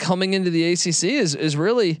compelling coming into the ACC is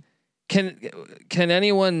really can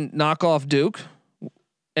anyone knock off Duke,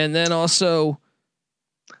 and then also,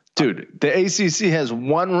 dude, the ACC has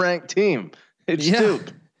one ranked team. It's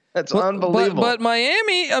Duke. That's unbelievable. But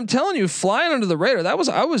Miami, I'm telling you, flying under the radar.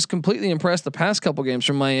 I was completely impressed the past couple games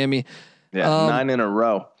from Miami. Yeah, 9 in a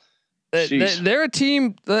row. They're a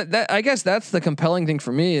team that I guess that's the compelling thing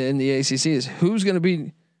for me in the ACC is who's going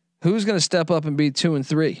to step up and be 2 and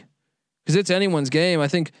 3, because it's anyone's game. I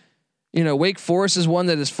think, Wake Forest is one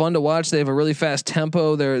that is fun to watch. They have a really fast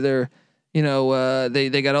tempo. They're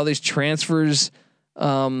they got all these transfers.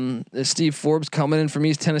 Steve Forbes coming in from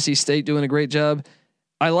East Tennessee State doing a great job.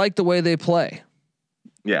 I like the way they play.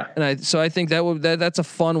 Yeah, and I think that's a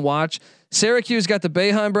fun watch. Syracuse got the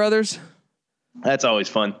Boeheim brothers. That's always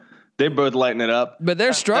fun. They're both lighting it up, but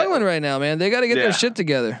they're struggling right now, man. They got to get their shit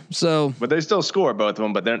together. So, but they still score, both of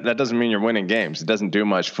them. But that doesn't mean you're winning games. It doesn't do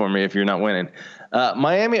much for me if you're not winning.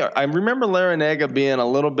 Miami, I remember Larrañaga being a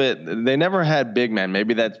little bit. They never had big men.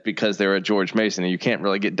 Maybe that's because they were at George Mason, and you can't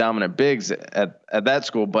really get dominant bigs at that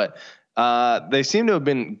school. But they seem to have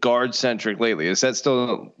been guard centric lately. Is that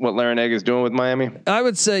still what Larrañaga is doing with Miami? I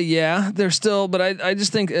would say, yeah, they're still, but I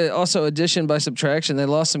just think also addition by subtraction, they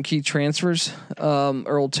lost some key transfers.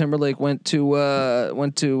 Earl Timberlake went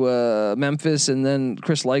to Memphis, and then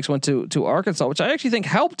Chris Likes went to Arkansas, which I actually think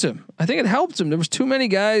helped him. I think it helped him. There was too many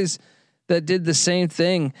guys that did the same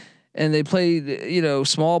thing, and they played,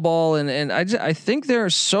 small ball, and I think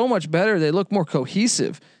they're so much better. They look more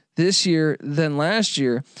cohesive this year than last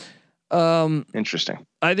year. Interesting.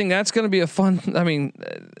 I think that's going to be a fun. I mean,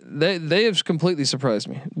 they have completely surprised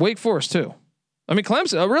me. Wake Forest too. I mean,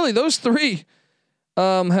 Clemson. Really, those three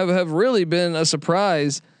have really been a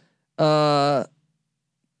surprise. Obviously,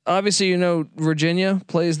 Virginia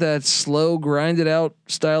plays that slow, grinded out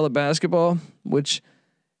style of basketball, which,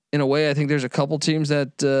 in a way, I think there's a couple teams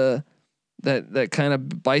that kind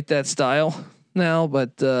of bite that style now.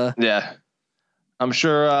 But yeah. I'm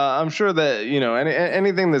sure that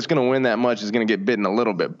anything that's going to win that much is going to get bitten a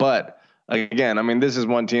little bit. But again, I mean, this is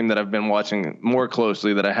one team that I've been watching more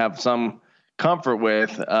closely that I have some comfort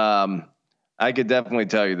with. I could definitely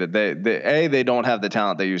tell you that they don't have the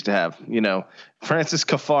talent they used to have. Francis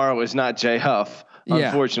Cafaro is not Jay Huff,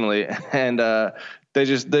 unfortunately, and they're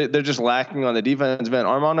just lacking on the defensive end.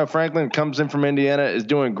 Armando Franklin comes in from Indiana, is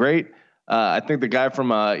doing great. I think the guy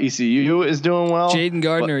from ECU is doing well. Jaden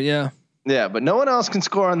Gardner, Yeah, but no one else can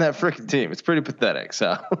score on that freaking team. It's pretty pathetic.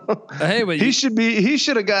 So hey, but he should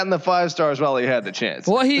have gotten the 5 stars while he had the chance.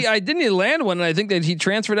 Well, he land one, and I think that he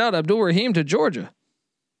transferred out Abdul Rahim to Georgia.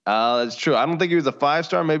 That's true. I don't think he was a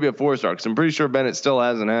 5-star, maybe a 4-star, because I'm pretty sure Bennett still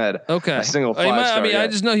hasn't had a single 5-star. I mean, yet. I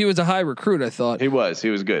just know he was a high recruit. I thought he was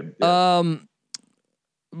good. Yeah.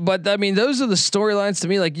 But I mean, those are the storylines to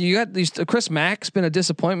me. Like, you got these. Chris Mack's been a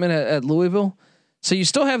disappointment at Louisville. So you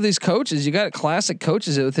still have these coaches. You got classic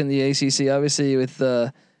coaches within the ACC. Obviously, with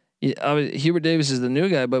Hubert Davis is the new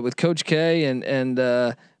guy, but with Coach K and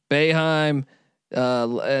Boeheim,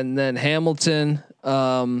 and then Hamilton,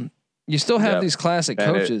 you still have these classic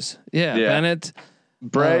coaches. Yeah, Bennett.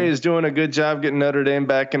 Bray is doing a good job getting Notre Dame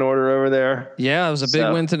back in order over there. Yeah, it was a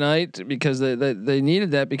big win tonight because they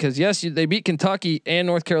needed that, because they beat Kentucky and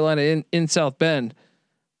North Carolina in South Bend.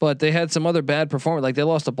 But they had some other bad performance. Like, they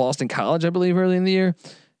lost to Boston College, I believe, early in the year.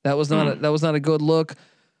 That was not a good look.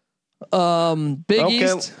 Big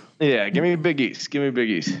East. Yeah, give me Big East.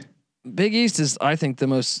 Big East is, I think, the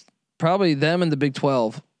most, probably them and the Big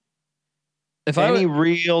 12. If any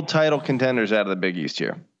real title contenders out of the Big East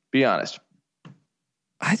here, be honest.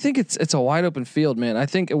 I think it's a wide open field, man. I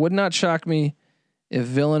think it would not shock me if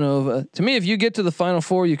Villanova. To me, if you get to the Final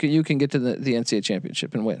Four, you can get to the NCAA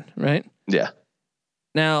championship and win, right? Yeah.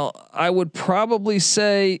 Now, I would probably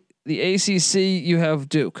say the ACC, you have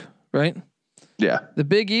Duke, right? Yeah. The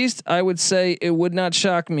Big East, I would say it would not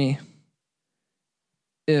shock me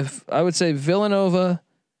if I would say Villanova,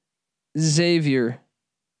 Xavier,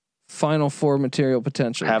 Final Four material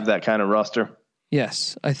potential. Have that kind of roster?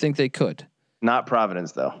 Yes, I think they could. Not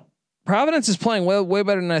Providence, though. Providence is playing way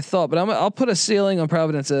better than I thought, but I'll put a ceiling on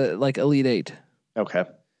Providence, like Elite 8. Okay.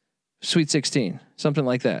 Sweet 16, something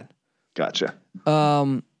like that. Gotcha.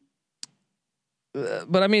 But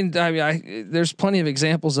I mean, there's plenty of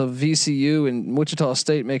examples of VCU and Wichita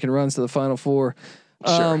State making runs to the Final Four.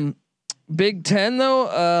 Sure. Big Ten though,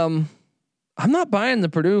 I'm not buying the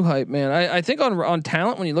Purdue hype, man. I think on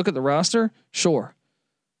talent, when you look at the roster, sure,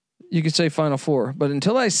 you could say Final Four, but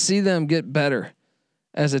until I see them get better,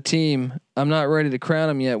 as a team. I'm not ready to crown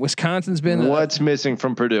them yet. Wisconsin's been. What's missing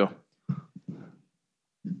from Purdue?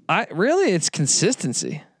 It's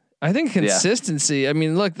consistency. I think consistency. Yeah. I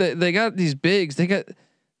mean, look, they got these bigs. They got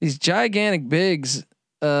these gigantic bigs.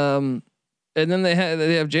 And then they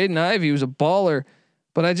have Jaden Ivey, who's a baller.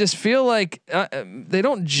 But I just feel like they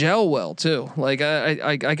don't gel well too. Like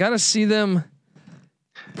I gotta see them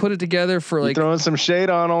put it together for like. You're throwing some shade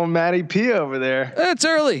on old Matty P over there. It's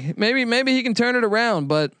early. Maybe he can turn it around.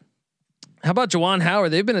 But how about Juwan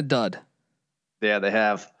Howard? They've been a dud. Yeah, they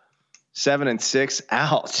have 7-6.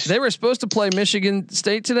 Ouch. They were supposed to play Michigan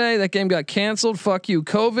State today. That game got canceled. Fuck you,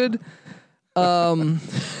 COVID. But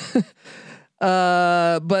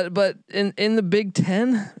in the Big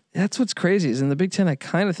Ten. That's what's crazy is in the Big Ten, I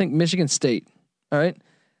kind of think Michigan State. All right.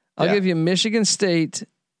 I'll give you Michigan State.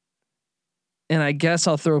 And I guess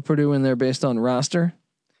I'll throw Purdue in there based on roster.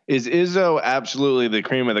 Is Izzo absolutely the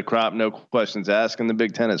cream of the crop? No questions asked in the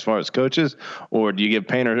Big Ten as far as coaches, or do you give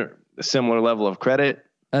Painter a similar level of credit?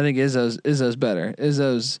 I think Izzo's better.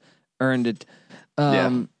 Izzo's earned it.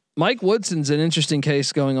 Mike Woodson's an interesting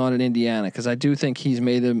case going on in Indiana. Cause I do think he's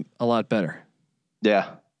made them a lot better.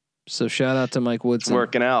 Yeah. So shout out to Mike Woodson. It's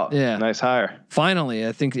working out. Yeah. Nice hire. Finally,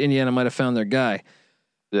 I think Indiana might've found their guy.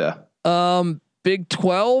 Yeah. Big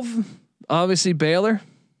 12, obviously Baylor.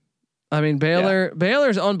 I mean,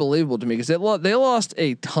 Baylor's unbelievable to me because they lost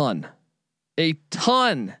a ton,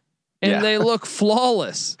 and they look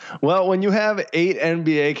flawless. Well, when you have 8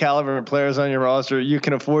 NBA caliber players on your roster, you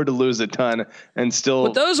can afford to lose a ton and still.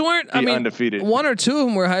 But those weren't. Undefeated. 1 or 2 of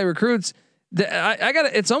them were high recruits. I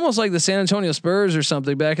got. It's almost like the San Antonio Spurs or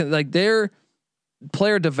something back in like their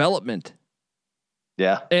player development.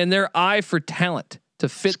 Yeah, and their eye for talent to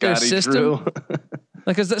fit their system.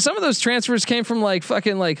 Like, cause some of those transfers came from like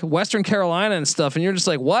fucking like Western Carolina and stuff, and you're just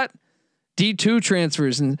like, what? D2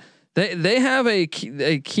 transfers, and they have a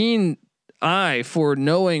keen eye for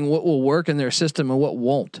knowing what will work in their system and what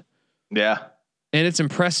won't. Yeah, and it's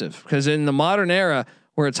impressive because in the modern era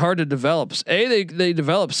where it's hard to develop, they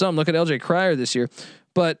develop some. Look at LJ Cryer this year,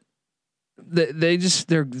 but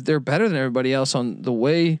they're better than everybody else on the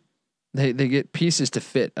way they get pieces to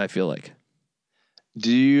fit. I feel like.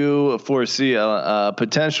 Do you foresee a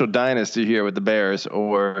potential dynasty here with the Bears,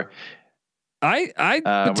 or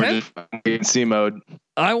we're just in C mode?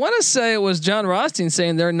 I want to say it was John Rothstein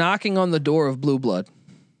saying they're knocking on the door of blue blood.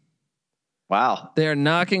 Wow, they are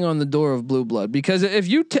knocking on the door of blue blood because if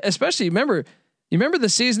you especially remember the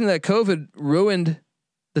season that COVID ruined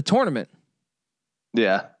the tournament.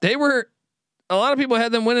 Yeah, a lot of people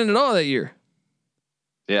had them winning it all that year.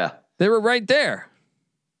 Yeah, they were right there.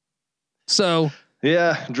 So.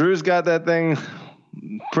 Yeah, Drew's got that thing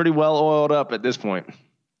pretty well oiled up at this point.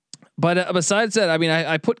 But besides that, I mean,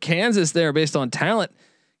 I put Kansas there based on talent.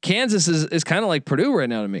 Kansas is kind of like Purdue right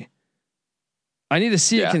now to me. I need to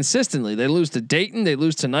see it consistently. They lose to Dayton. They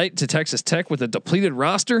lose tonight to Texas Tech with a depleted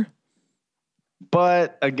roster.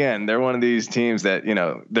 But again, they're one of these teams that,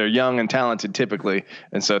 they're young and talented typically.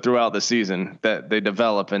 And so throughout the season that they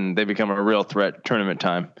develop and they become a real threat tournament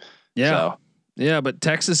time. Yeah. So. Yeah. But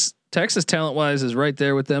Texas talent wise is right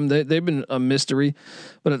there with them. They've been a mystery,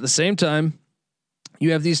 but at the same time,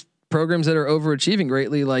 you have these programs that are overachieving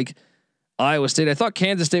greatly, like Iowa State. I thought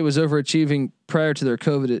Kansas State was overachieving prior to their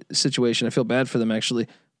COVID situation. I feel bad for them actually,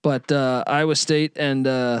 but Iowa State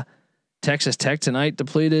and Texas Tech tonight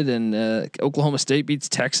depleted, and Oklahoma State beats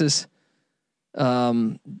Texas.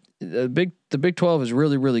 The Big 12 is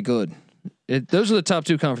really, really good. Those are the top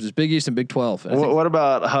 2 conferences, Big East and Big 12. What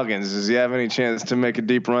about Huggins? Does he have any chance to make a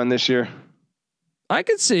deep run this year? I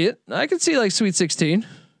could see it. I could see like Sweet 16.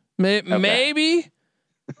 Maybe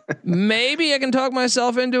I can talk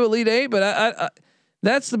myself into Elite 8, but I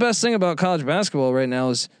that's the best thing about college basketball right now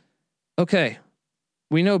is, okay,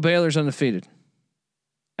 we know Baylor's undefeated.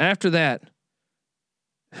 After that,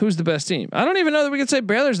 who's the best team? I don't even know that we can say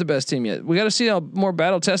Baylor's the best team yet. We got to see how more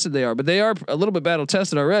battle tested they are, but they are a little bit battle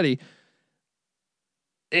tested already.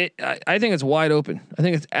 I think it's wide open. I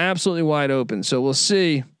think it's absolutely wide open. So we'll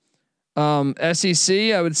see. SEC,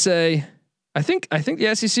 I would say, I think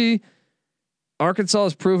the SEC, Arkansas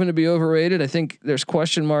has proven to be overrated. I think there's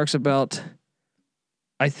question marks about.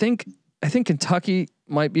 I think Kentucky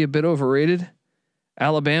might be a bit overrated.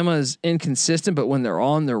 Alabama is inconsistent, but when they're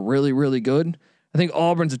on, they're really, really good. I think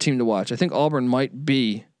Auburn's a team to watch. I think Auburn might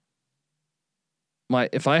be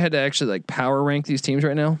if I had to actually like power rank these teams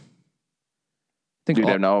right now. I think you'd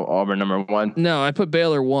have no Auburn number 1. No, I put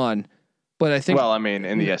Baylor 1, but I think. Well, I mean,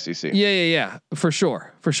 in the SEC. Yeah, for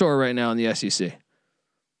sure, right now in the SEC.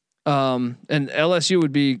 And LSU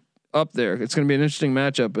would be up there. It's going to be an interesting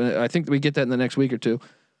matchup, and I think we get that in the next week or two.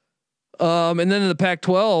 And then in the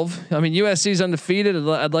Pac-12, I mean, USC's undefeated.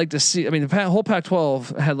 I'd like to see. I mean, the whole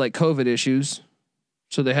Pac-12 had like COVID issues,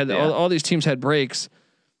 so they had all these teams had breaks.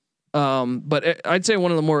 But I'd say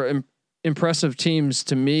one of the more impressive teams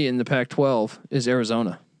to me in the Pac-12 is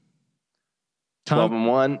Arizona.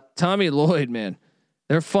 12-1. Tommy Lloyd, man,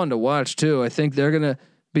 they're fun to watch too. I think they're gonna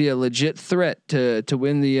be a legit threat to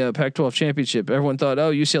win the Pac-12 championship. Everyone thought,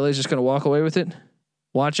 oh, UCLA is just gonna walk away with it.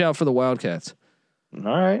 Watch out for the Wildcats. All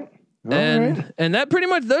right. And that pretty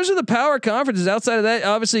much, those are the power conferences. Outside of that,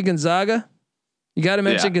 obviously Gonzaga. You got to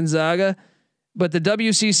mention Gonzaga, but the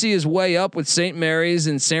WCC is way up with St. Mary's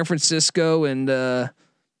and San Francisco and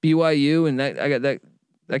BYU, and I got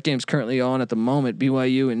that game's currently on at the moment.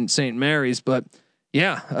 BYU and St. Mary's, but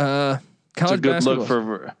college it's a good basketball. Look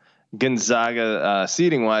for Gonzaga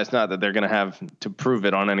seeding wise. Not that they're going to have to prove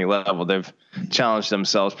it on any level. They've challenged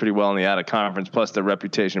themselves pretty well in the out of conference. Plus, their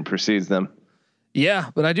reputation precedes them. Yeah,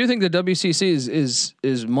 but I do think the WCC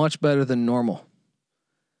is much better than normal.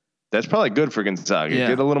 That's probably good for Gonzaga. Yeah.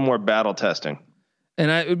 Get a little more battle testing.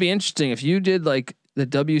 And it would be interesting if you did like the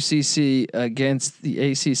WCC against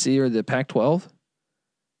the ACC or the Pac-12.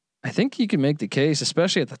 I think you can make the case,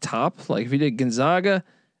 especially at the top. Like if you did Gonzaga,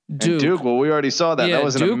 Duke. Well, we already saw that. Yeah, that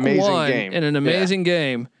was an Duke amazing won game. In an amazing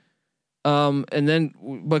game. And then,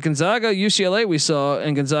 but Gonzaga, UCLA, we saw,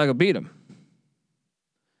 and Gonzaga beat them.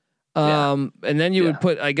 And then you would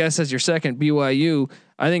put, I guess, as your second BYU.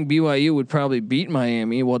 I think BYU would probably beat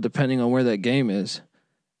Miami. Well, depending on where that game is.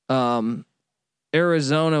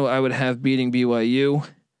 Arizona, I would have beating BYU,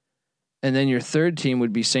 and then your third team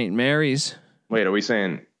would be St. Mary's. Wait, are we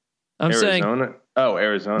saying? I'm Arizona? saying. Oh,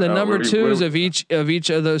 Arizona. The number twos of each of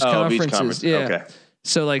those conferences. Yeah. Okay.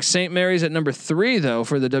 So like St. Mary's at number 3 though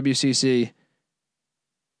for the WCC.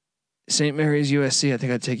 St. Mary's, USC. I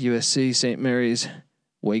think I'd take USC. St. Mary's,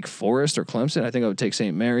 Wake Forest or Clemson. I think I would take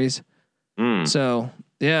St. Mary's. So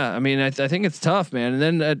yeah, I mean, I think it's tough, man.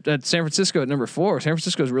 And then at San Francisco at number 4, San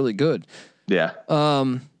Francisco is really good. Yeah.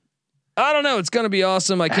 I don't know. It's going to be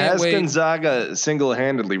awesome. I can't wait. Gonzaga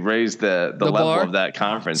single-handedly raised the level bar? of that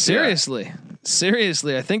conference.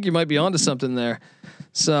 Seriously, I think you might be onto something there.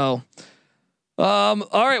 So, all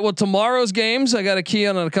right. Well, tomorrow's games, I got a key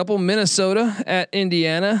on a couple. Minnesota at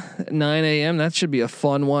Indiana at 9 a.m. That should be a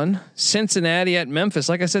fun one. Cincinnati at Memphis.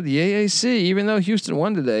 Like I said, the AAC, even though Houston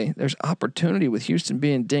won today, there's opportunity with Houston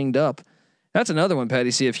being dinged up. That's another one,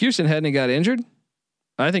 Patty C. If Houston hadn't got injured,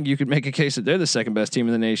 I think you could make a case that they're the second best team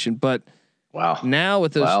in the nation. But now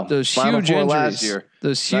with those huge injuries, last year,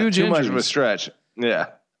 those huge not too injuries, much of a stretch. Yeah.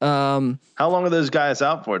 How long are those guys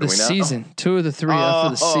out for? Do we know? Season 2 of the 3 out for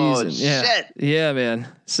the season. Yeah. Shit. Yeah, man.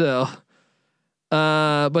 So,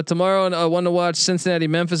 but tomorrow, one to watch: Cincinnati,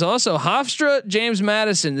 Memphis. Also, Hofstra, James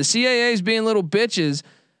Madison. The CAA is being little bitches,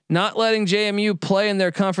 not letting JMU play in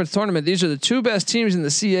their conference tournament. These are the 2 best teams in the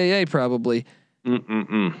CAA, probably.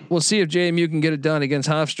 We'll see if JMU can get it done against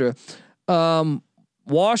Hofstra.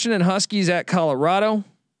 Washington Huskies at Colorado.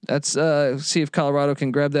 That's see if Colorado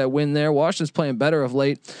can grab that win there. Washington's playing better of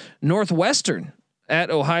late. Northwestern at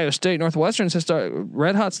Ohio State. Northwestern's a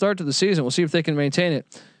red hot start to the season. We'll see if they can maintain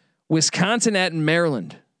it. Wisconsin at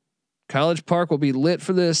Maryland. College Park will be lit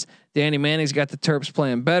for this. Danny Manning's got the Terps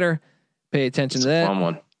playing better. Pay attention to that. Fun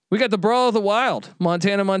one. We got the Brawl of the Wild,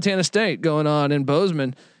 Montana State going on in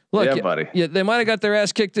Bozeman. Look, buddy. Yeah, they might have got their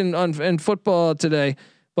ass kicked in football today,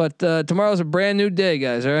 but tomorrow's a brand new day,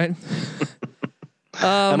 guys. All right.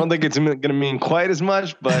 I don't think it's going to mean quite as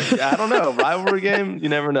much, but I don't know. Rivalry game, you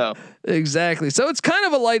never know. Exactly. So it's kind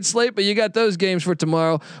of a light slate, but you got those games for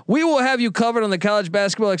tomorrow. We will have you covered on the College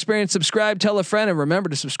Basketball Experience. Subscribe, tell a friend, and remember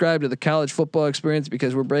to subscribe to the College Football Experience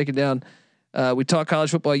because we're breaking down. We talk college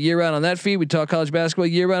football year round on that feed. We talk college basketball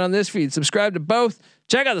year round on this feed. Subscribe to both.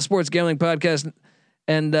 Check out the Sports Gambling Podcast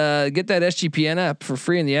and get that SGPN app for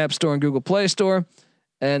free in the App Store and Google Play Store.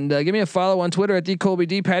 And give me a follow on Twitter at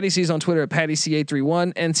DColbyD. Patty C's on Twitter at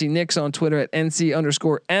PattyC831. NC Nick's on Twitter at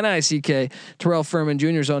NC_NICK. Terrell Furman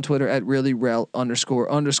Jr.'s on Twitter at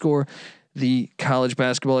ReallyRel__. The College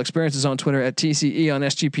Basketball Experience is on Twitter at TCE on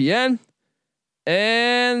SGPN.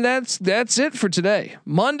 And that's it for today.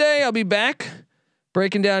 Monday, I'll be back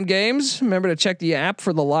breaking down games. Remember to check the app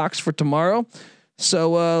for the locks for tomorrow.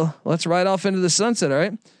 So let's ride off into the sunset. All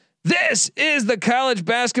right. This is the College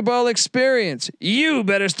Basketball Experience. You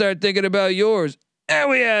better start thinking about yours. And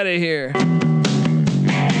we out of here.